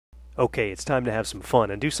Okay, it's time to have some fun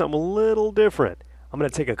and do something a little different. I'm going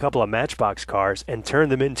to take a couple of Matchbox cars and turn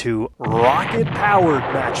them into rocket-powered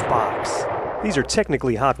Matchbox. These are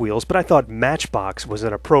technically Hot Wheels, but I thought Matchbox was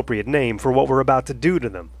an appropriate name for what we're about to do to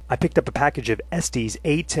them. I picked up a package of Estes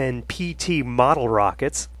A10 PT model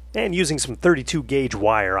rockets, and using some 32-gauge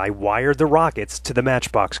wire, I wired the rockets to the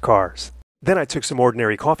Matchbox cars. Then I took some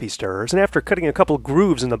ordinary coffee stirrers, and after cutting a couple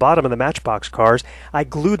grooves in the bottom of the Matchbox cars, I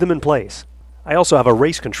glued them in place. I also have a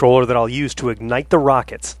race controller that I'll use to ignite the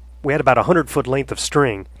rockets. We had about a 100-foot length of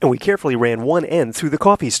string, and we carefully ran one end through the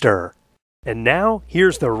coffee stirrer. And now,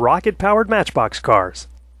 here's the rocket-powered Matchbox cars.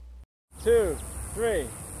 2, 3.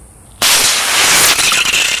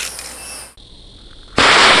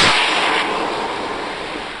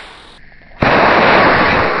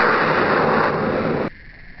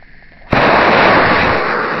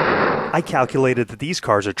 I calculated that these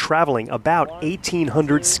cars are traveling about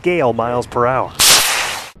 1,800 scale miles per hour.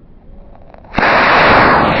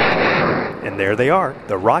 And there they are,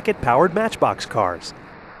 the rocket-powered Matchbox cars.